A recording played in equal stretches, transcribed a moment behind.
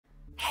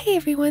Hey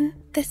everyone,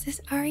 this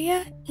is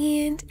Aria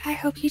and I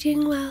hope you're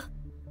doing well.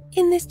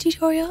 In this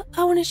tutorial,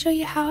 I want to show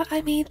you how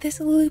I made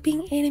this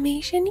looping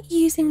animation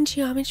using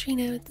geometry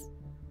nodes.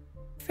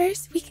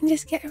 First, we can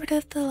just get rid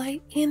of the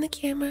light and the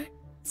camera,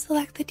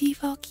 select the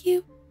default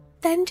cube,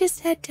 then just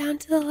head down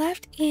to the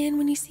left and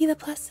when you see the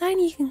plus sign,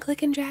 you can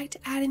click and drag to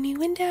add a new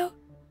window.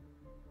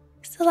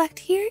 Select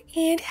here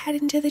and head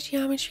into the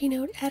geometry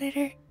node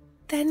editor,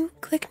 then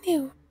click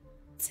new.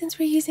 Since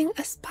we're using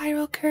a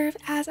spiral curve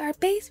as our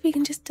base, we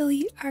can just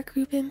delete our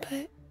group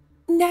input.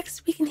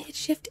 Next, we can hit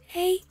Shift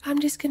A. I'm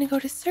just going to go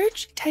to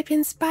search, type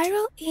in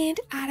spiral, and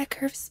add a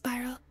curved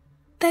spiral.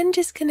 Then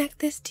just connect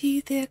this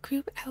to the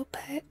group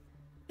output.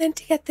 Then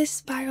to get this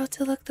spiral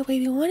to look the way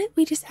we want it,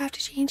 we just have to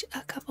change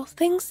a couple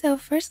things. So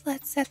first,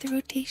 let's set the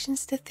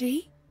rotations to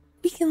 3.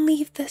 We can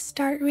leave the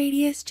start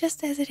radius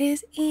just as it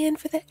is, and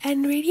for the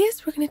end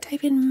radius, we're going to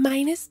type in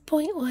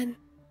 -0.1.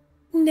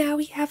 Now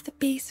we have the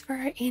base for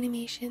our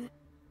animation.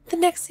 The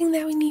next thing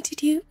that we need to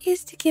do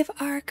is to give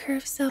our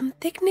curve some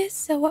thickness.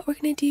 So what we're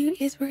going to do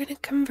is we're going to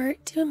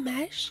convert to a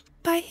mesh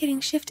by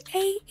hitting Shift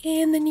A,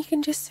 and then you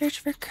can just search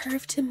for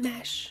curve to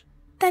mesh.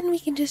 Then we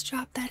can just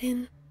drop that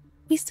in.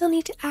 We still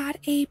need to add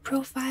a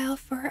profile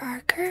for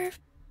our curve.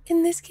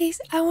 In this case,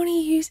 I want to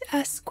use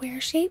a square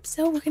shape,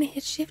 so we're going to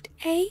hit Shift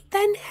A,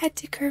 then head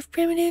to curve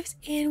primitives,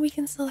 and we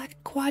can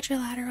select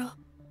quadrilateral.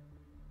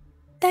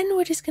 Then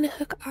we're just going to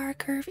hook our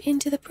curve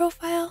into the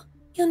profile.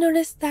 You'll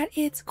notice that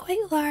it's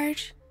quite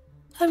large.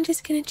 I'm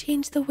just going to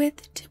change the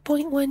width to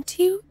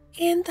 0.12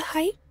 and the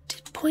height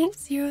to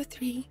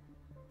 0.03.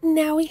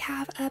 Now we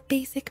have a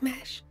basic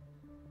mesh.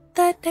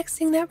 The next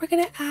thing that we're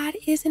going to add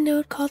is a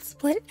node called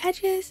Split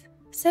Edges.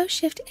 So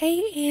Shift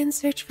A and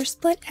search for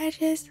Split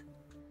Edges.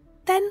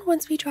 Then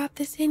once we drop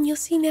this in, you'll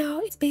see now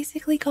it's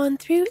basically gone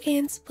through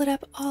and split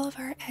up all of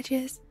our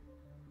edges.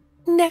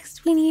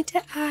 Next, we need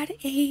to add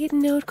a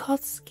node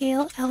called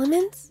Scale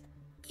Elements.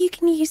 You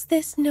can use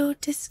this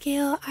node to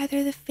scale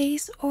either the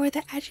face or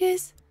the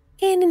edges,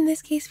 and in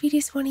this case we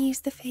just want to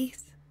use the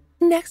face.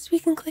 Next we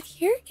can click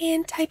here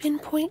and type in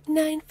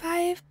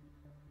 0.95.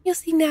 You'll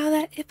see now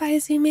that if I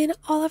zoom in,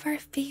 all of our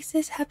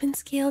faces have been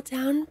scaled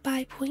down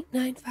by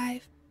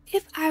 0.95.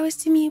 If I was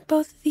to mute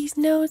both of these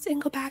nodes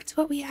and go back to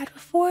what we had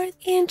before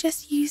and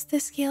just use the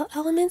scale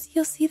elements,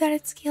 you'll see that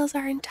it scales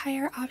our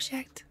entire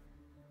object.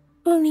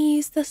 When we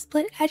use the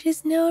split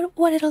edges node,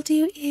 what it'll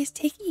do is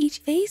take each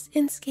face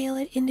and scale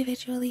it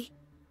individually.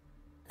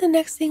 The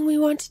next thing we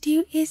want to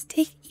do is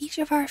take each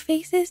of our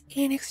faces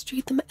and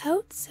extrude them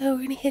out. So we're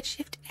going to hit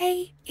Shift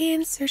A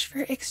and search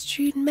for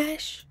extrude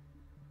mesh.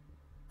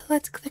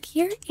 Let's click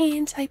here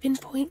and type in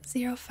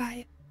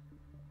 0.05.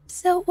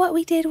 So what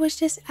we did was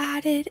just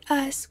added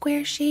a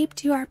square shape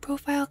to our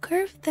profile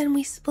curve, then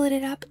we split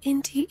it up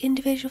into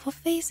individual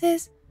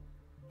faces.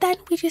 Then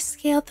we just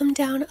scaled them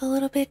down a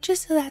little bit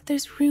just so that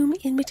there's room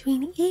in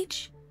between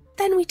each.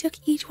 Then we took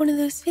each one of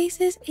those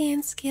faces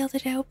and scaled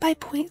it out by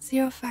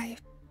 0.05.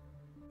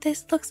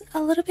 This looks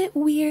a little bit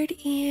weird,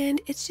 and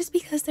it's just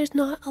because there's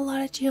not a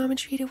lot of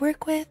geometry to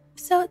work with.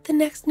 So the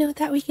next node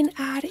that we can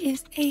add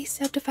is a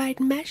subdivide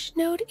mesh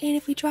node, and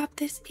if we drop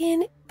this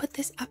in, put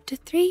this up to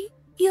 3,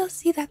 you'll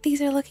see that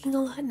these are looking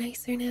a lot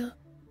nicer now.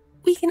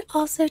 We can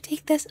also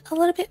take this a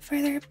little bit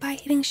further by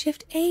hitting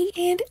Shift A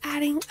and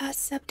adding a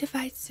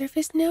subdivide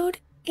surface node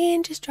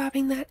and just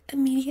dropping that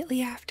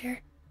immediately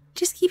after.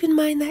 Just keep in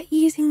mind that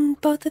using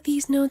both of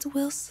these nodes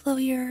will slow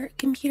your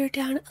computer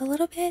down a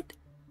little bit.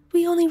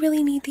 We only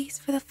really need these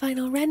for the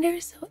final render,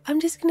 so I'm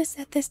just going to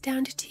set this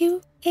down to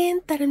 2,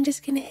 and then I'm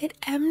just going to hit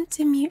M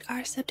to mute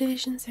our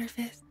subdivision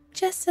surface,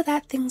 just so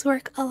that things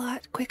work a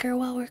lot quicker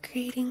while we're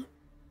creating.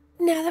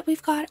 Now that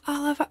we've got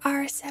all of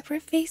our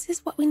separate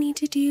faces, what we need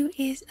to do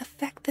is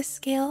affect the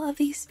scale of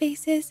these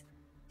faces.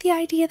 The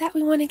idea that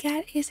we want to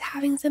get is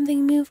having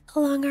something move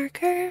along our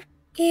curve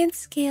and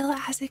scale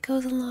as it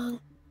goes along.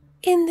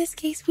 In this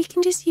case, we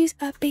can just use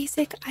a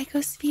basic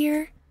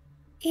icosphere.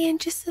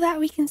 And just so that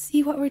we can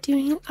see what we're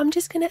doing, I'm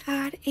just going to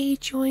add a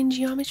join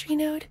geometry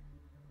node.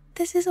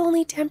 This is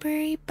only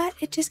temporary, but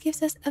it just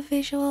gives us a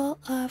visual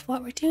of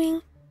what we're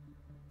doing.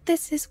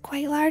 This is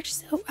quite large,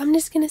 so I'm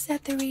just going to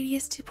set the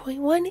radius to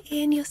 0.1,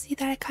 and you'll see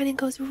that it kind of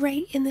goes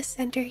right in the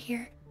center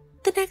here.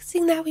 The next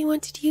thing that we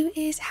want to do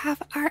is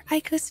have our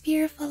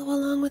icosphere follow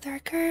along with our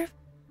curve.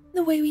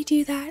 The way we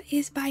do that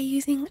is by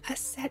using a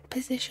set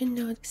position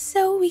node.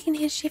 So we can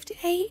hit Shift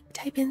A,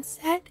 type in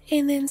set,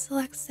 and then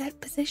select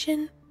set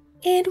position.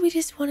 And we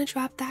just want to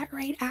drop that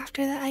right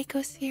after the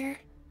icosphere.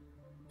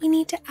 We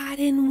need to add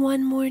in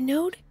one more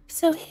node,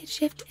 so hit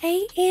Shift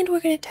A and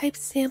we're going to type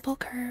sample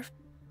curve.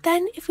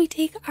 Then if we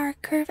take our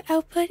curve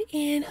output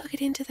and hook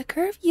it into the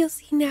curve, you'll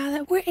see now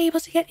that we're able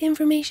to get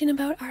information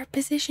about our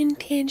position,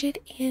 tangent,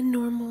 and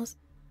normals.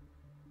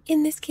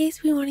 In this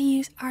case, we want to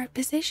use our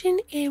position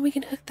and we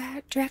can hook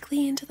that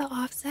directly into the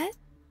offset.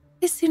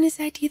 As soon as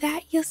I do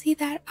that, you'll see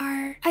that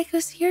our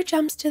icosphere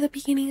jumps to the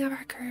beginning of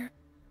our curve.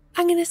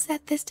 I'm going to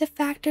set this to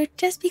factor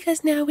just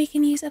because now we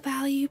can use a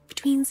value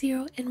between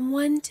 0 and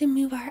 1 to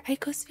move our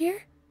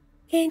icosphere.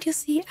 And you'll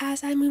see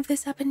as I move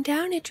this up and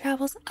down, it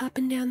travels up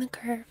and down the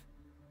curve.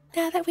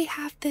 Now that we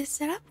have this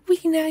set up, we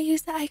can now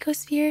use the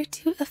icosphere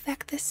to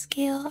affect the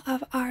scale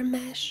of our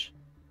mesh.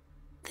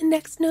 The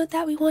next node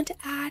that we want to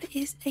add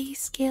is a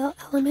scale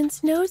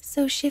elements node,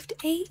 so Shift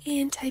A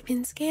and type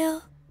in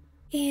scale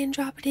and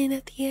drop it in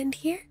at the end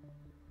here.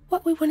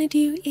 What we want to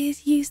do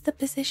is use the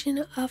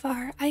position of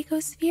our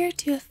icosphere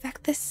to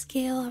affect the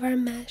scale of our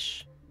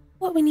mesh.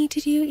 What we need to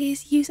do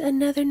is use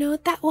another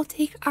node that will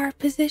take our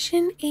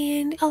position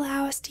and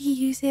allow us to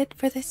use it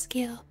for the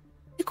scale.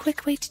 The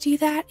quick way to do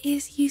that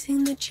is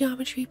using the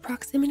geometry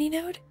proximity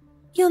node.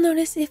 You'll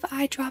notice if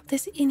I drop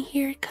this in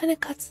here, it kind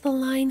of cuts the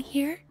line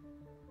here.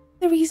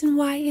 The reason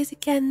why is,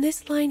 again,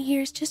 this line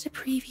here is just a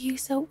preview,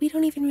 so we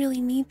don't even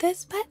really need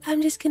this, but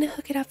I'm just going to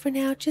hook it up for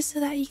now just so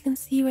that you can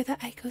see where the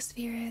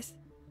icosphere is.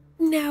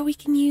 Now we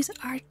can use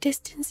our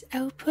distance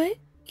output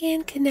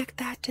and connect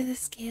that to the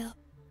scale.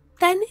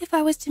 Then if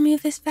I was to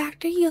move this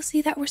factor, you'll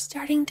see that we're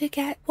starting to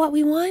get what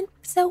we want.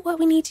 So what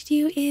we need to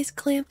do is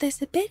clamp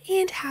this a bit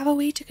and have a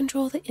way to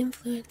control the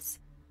influence.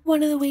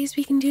 One of the ways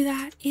we can do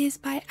that is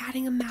by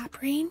adding a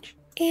map range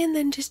and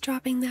then just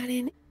dropping that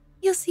in.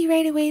 You'll see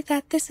right away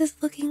that this is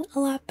looking a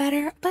lot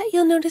better, but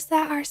you'll notice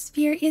that our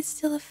sphere is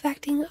still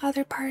affecting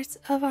other parts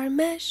of our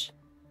mesh.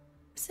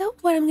 So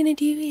what I'm going to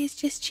do is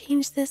just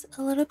change this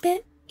a little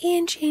bit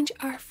and change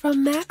our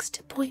from max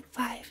to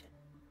 0.5.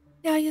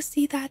 Now you'll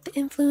see that the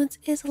influence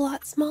is a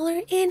lot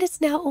smaller and it's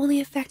now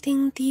only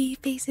affecting the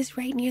faces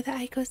right near the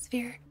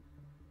icosphere.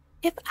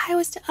 If I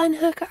was to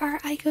unhook our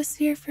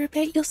icosphere for a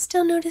bit, you'll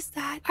still notice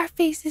that our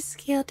face is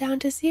scaled down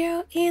to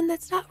 0, and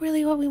that's not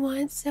really what we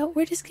want, so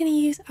we're just going to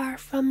use our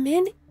from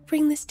min,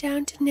 bring this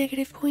down to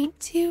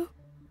 -0.2,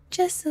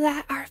 just so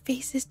that our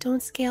faces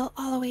don't scale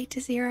all the way to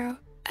 0.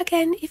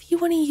 Again, if you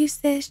want to use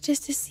this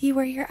just to see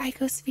where your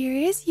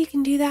icosphere is, you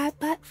can do that,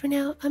 but for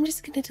now, I'm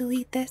just going to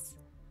delete this.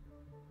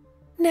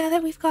 Now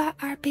that we've got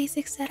our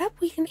basic setup,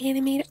 we can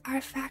animate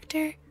our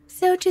factor.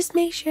 So just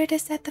make sure to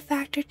set the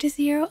factor to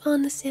 0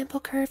 on the sample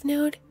curve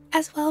node.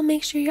 As well,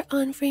 make sure you're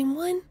on frame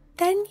 1.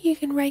 Then you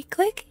can right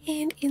click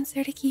and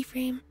insert a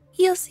keyframe.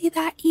 You'll see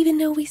that even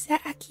though we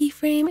set a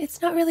keyframe,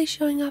 it's not really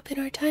showing up in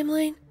our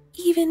timeline,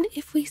 even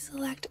if we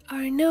select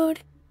our node.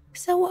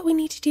 So what we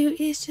need to do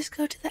is just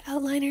go to the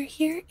outliner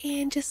here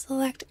and just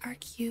select our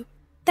cube.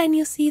 Then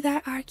you'll see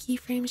that our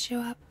keyframes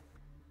show up.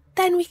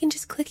 Then we can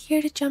just click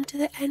here to jump to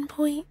the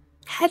endpoint.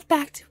 Head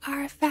back to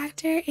our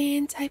factor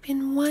and type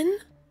in 1.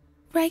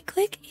 Right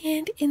click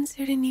and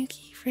insert a new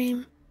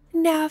keyframe.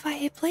 Now if I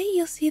hit play,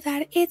 you'll see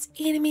that it's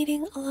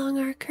animating along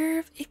our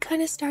curve. It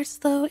kind of starts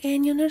slow,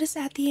 and you'll notice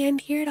at the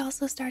end here it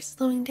also starts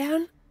slowing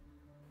down.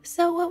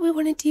 So what we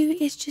want to do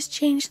is just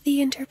change the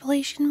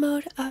interpolation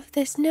mode of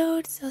this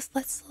node. So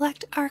let's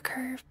select our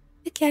curve.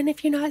 Again,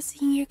 if you're not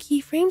seeing your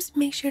keyframes,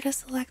 make sure to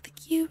select the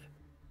cube.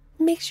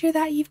 Make sure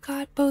that you've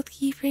got both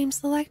keyframes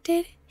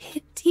selected,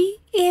 hit T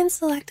and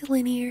select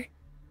linear.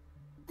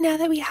 Now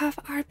that we have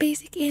our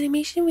basic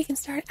animation, we can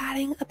start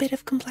adding a bit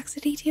of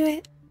complexity to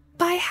it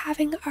by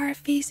having our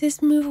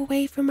faces move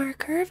away from our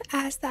curve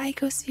as the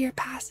icosphere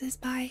passes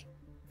by.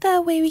 The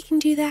way we can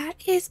do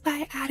that is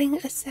by adding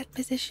a set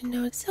position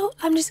node. So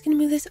I'm just going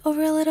to move this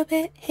over a little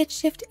bit, hit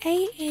Shift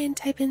A and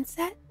type in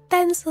set,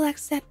 then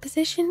select set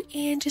position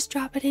and just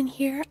drop it in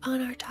here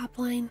on our top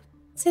line.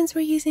 Since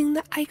we're using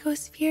the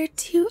icosphere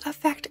to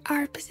affect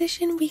our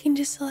position, we can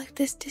just select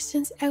this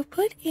distance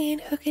output and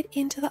hook it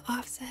into the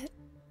offset.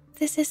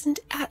 This isn't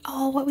at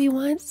all what we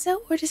want,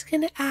 so we're just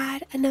going to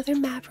add another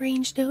map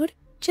range node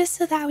just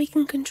so that we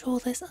can control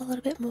this a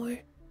little bit more.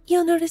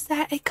 You'll notice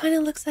that it kind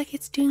of looks like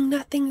it's doing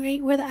nothing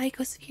right where the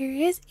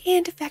icosphere is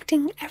and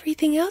affecting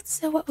everything else,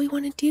 so what we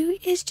want to do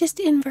is just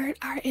invert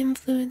our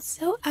influence.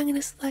 So I'm going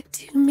to select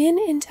 2 min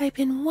and type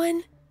in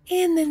 1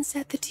 and then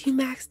set the 2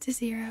 max to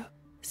 0.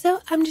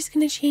 So I'm just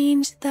going to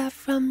change the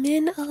from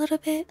min a little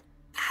bit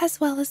as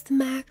well as the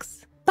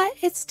max. But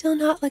it's still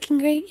not looking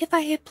great. If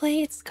I hit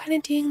play, it's kind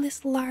of doing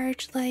this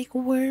large like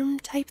worm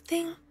type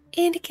thing.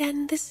 And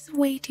again, this is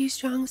way too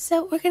strong.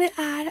 So we're going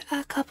to add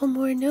a couple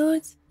more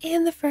nodes.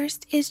 And the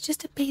first is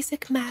just a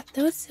basic math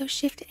node. So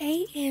Shift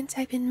A and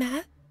type in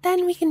math.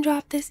 Then we can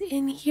drop this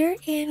in here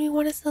and we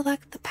want to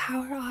select the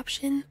power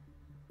option.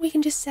 We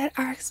can just set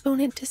our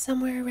exponent to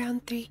somewhere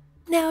around 3.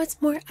 Now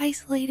it's more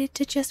isolated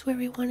to just where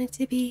we want it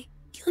to be.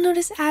 You'll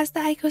notice as the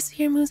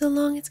icosphere moves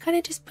along, it's kind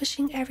of just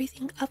pushing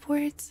everything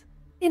upwards.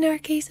 In our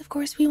case, of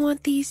course, we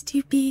want these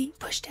to be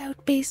pushed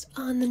out based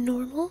on the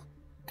normal.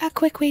 A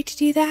quick way to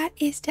do that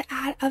is to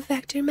add a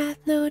vector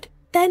math node.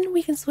 Then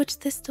we can switch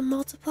this to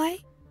multiply.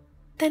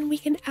 Then we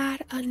can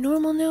add a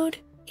normal node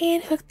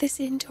and hook this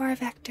into our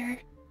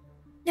vector.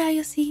 Now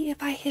you'll see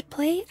if I hit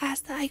play,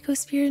 as the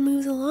icosphere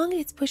moves along,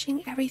 it's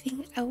pushing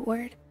everything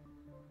outward.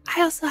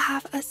 I also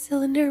have a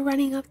cylinder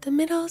running up the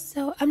middle,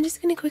 so I'm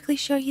just going to quickly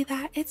show you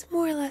that it's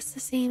more or less the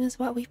same as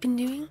what we've been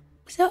doing.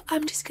 So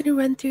I'm just going to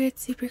run through it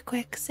super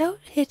quick. So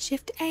hit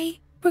Shift A,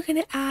 we're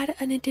going to add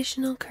an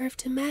additional curve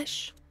to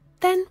mesh.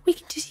 Then we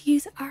can just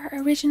use our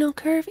original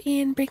curve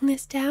and bring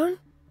this down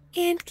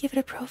and give it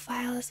a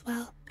profile as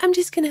well. I'm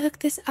just going to hook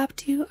this up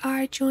to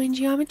our join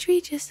geometry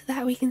just so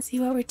that we can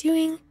see what we're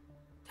doing.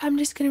 I'm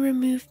just going to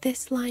remove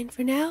this line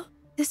for now.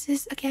 This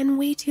is again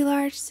way too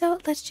large, so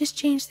let's just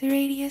change the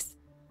radius.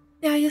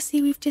 Now you'll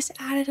see we've just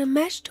added a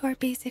mesh to our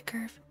basic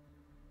curve.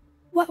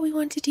 What we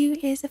want to do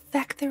is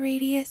affect the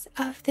radius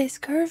of this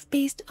curve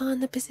based on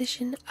the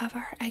position of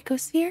our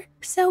icosphere.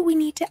 So we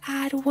need to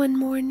add one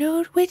more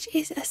node, which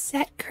is a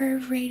set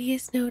curve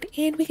radius node,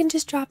 and we can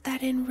just drop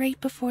that in right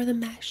before the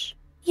mesh.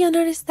 You'll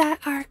notice that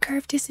our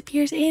curve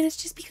disappears, and it's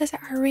just because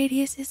our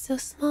radius is so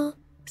small.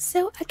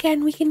 So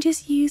again, we can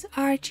just use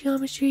our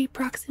geometry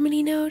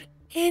proximity node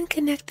and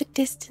connect the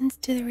distance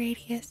to the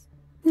radius.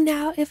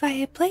 Now if I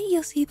hit play,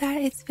 you'll see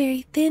that it's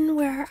very thin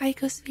where our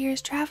icosphere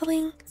is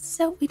traveling,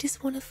 so we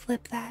just want to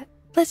flip that.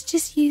 Let's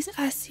just use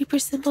a super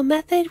simple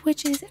method,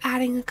 which is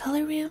adding a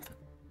color ramp,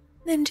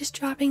 then just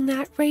dropping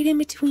that right in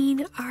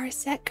between our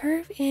set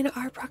curve and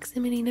our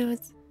proximity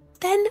nodes.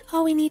 Then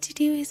all we need to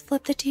do is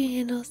flip the two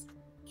handles.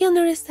 You'll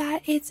notice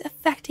that it's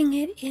affecting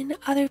it in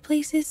other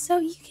places, so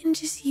you can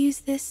just use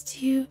this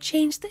to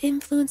change the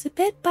influence a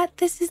bit, but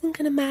this isn't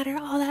going to matter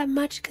all that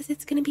much because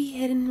it's going to be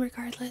hidden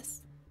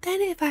regardless.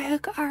 Then if I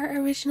hook our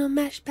original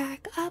mesh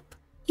back up,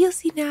 you'll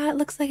see now it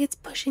looks like it's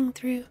pushing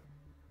through.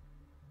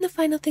 The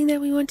final thing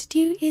that we want to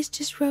do is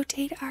just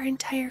rotate our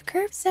entire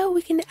curve, so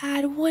we can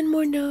add one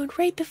more node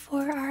right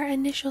before our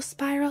initial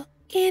spiral,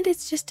 and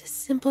it's just a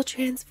simple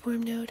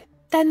transform node.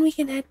 Then we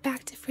can head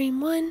back to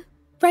frame 1,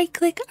 right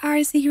click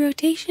our Z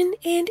rotation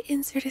and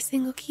insert a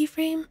single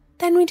keyframe.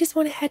 Then we just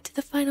want to head to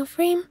the final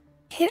frame,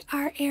 hit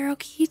our arrow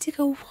key to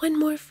go one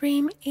more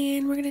frame,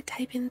 and we're going to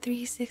type in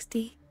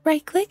 360.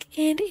 Right click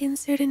and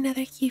insert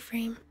another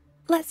keyframe.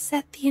 Let's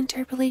set the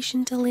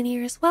interpolation to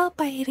linear as well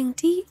by hitting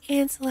D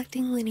and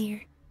selecting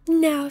linear.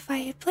 Now if I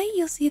hit play,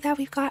 you'll see that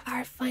we've got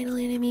our final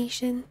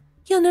animation.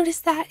 You'll notice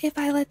that if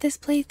I let this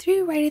play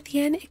through right at the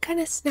end, it kind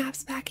of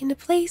snaps back into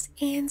place,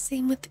 and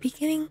same with the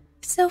beginning.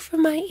 So for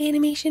my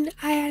animation,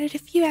 I added a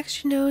few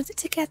extra nodes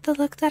to get the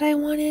look that I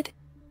wanted.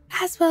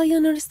 As well,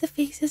 you'll notice the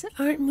faces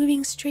aren't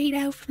moving straight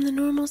out from the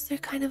normals, they're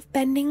kind of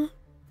bending.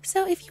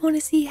 So if you want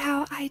to see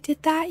how I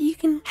did that, you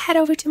can head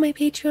over to my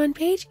Patreon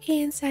page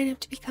and sign up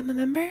to become a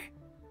member.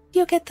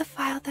 You'll get the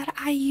file that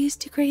I used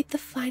to create the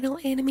final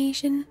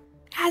animation,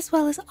 as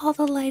well as all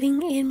the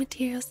lighting and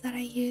materials that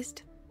I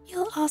used.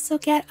 You'll also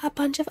get a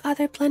bunch of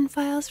other blend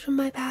files from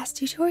my past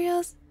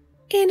tutorials,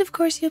 and of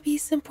course you'll be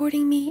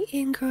supporting me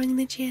in growing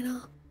the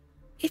channel.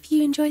 If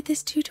you enjoyed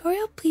this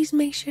tutorial, please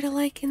make sure to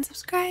like and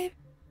subscribe,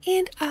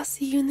 and I'll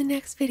see you in the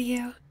next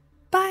video.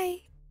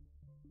 Bye!